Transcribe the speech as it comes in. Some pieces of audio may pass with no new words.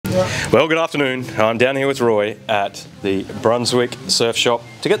Well, good afternoon. I'm down here with Roy at the Brunswick Surf Shop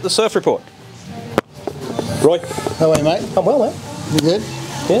to get the surf report. Roy. How are you, mate? I'm well, mate. You good?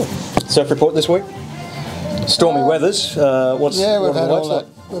 Yeah. Surf report this week. Stormy weathers. We've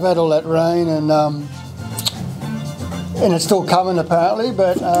had all that rain and it's still coming apparently.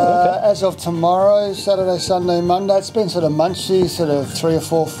 But as of tomorrow, Saturday, Sunday, Monday, it's been sort of munchy, sort of 3 or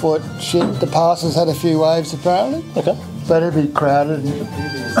 4 foot shit. The passes had a few waves apparently. Okay. But it'd be crowded, and,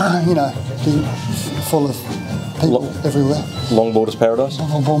 be full of people everywhere. Longboarders paradise.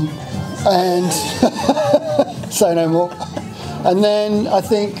 And say no more. And then I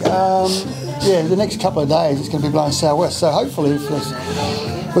think, the next couple of days it's going to be blowing southwest. So hopefully,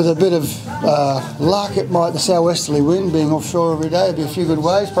 with a bit of luck, the southwesterly wind being offshore every day, there'll be a few good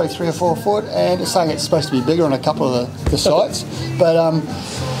waves, probably 3 or 4 foot. And it's saying it's supposed to be bigger on a couple of the sites, but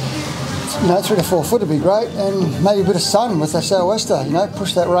 3 to 4 foot would be great, and maybe a bit of sun with the southwester.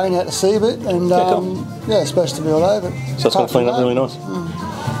 Push that rain out to sea a bit, and it's supposed to be all over. So it's going to clean up really nice.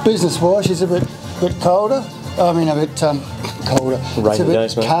 Business-wise, it's a bit colder. I mean, a bit colder. It's a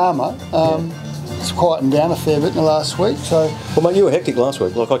bit calmer. It's quietened down a fair bit in the last week. So, well, mate, you were hectic last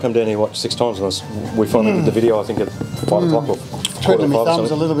week. Like I came down here 6 times, and we finally did the video. I think at 5 o'clock or twiddling my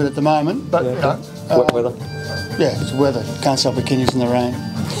thumbs a little bit at the moment, but wet weather. Yeah, it's weather. Can't sell bikinis in the rain.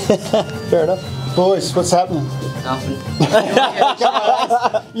 Fair enough. Boys, what's happening? Nothing.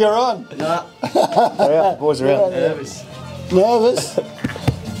 You're on. Nah. Yeah, boys are out. Nervous. Nervous?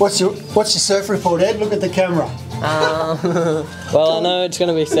 What's your surf report, Ed? Look at the camera. Well, I know it's going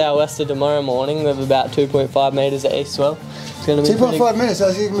to be southwester tomorrow morning with about 2.5 metres at east swell. It's going to be 2.5 metres, so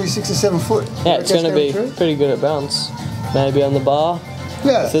it's going to be 6 or 7 foot. Yeah, it's going to be pretty good at bounce. Maybe on the bar.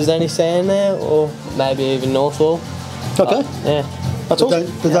 Yeah. If there's any sand there, or maybe even north wall. Okay. Yeah. That's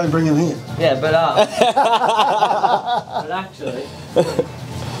awesome. But don't bring him here. Yeah, but but actually.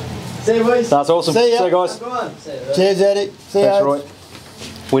 See you, boys. That's awesome. See ya. See you guys. Come on. Cheers, Eddie. See you. Thanks, Roy.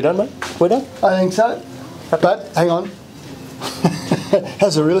 We done, mate? We done? I think so. But hang on.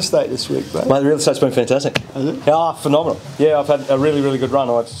 How's the real estate this week, mate? Mate, the real estate's been fantastic. Has it? Yeah, phenomenal. Yeah, I've had a really, really good run.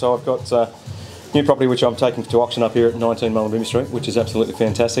 So I've got new property which I'm taking to auction up here at 19 Mullumbimby Street, which is absolutely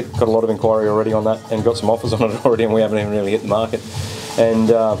fantastic. Got a lot of inquiry already on that and got some offers on it already, and we haven't even really hit the market.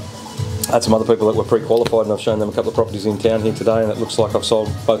 And I had some other people that were pre-qualified, and I've shown them a couple of properties in town here today, and it looks like I've sold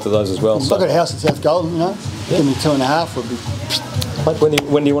both of those as well. I've got a house at South Golden, Give me 2.5 would be... Mate,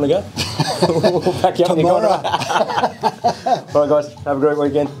 when do you want to go? We'll pack you up tomorrow. and you All right, guys. Have a great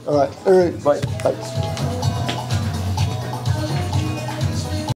weekend. All right. Bye. Bye.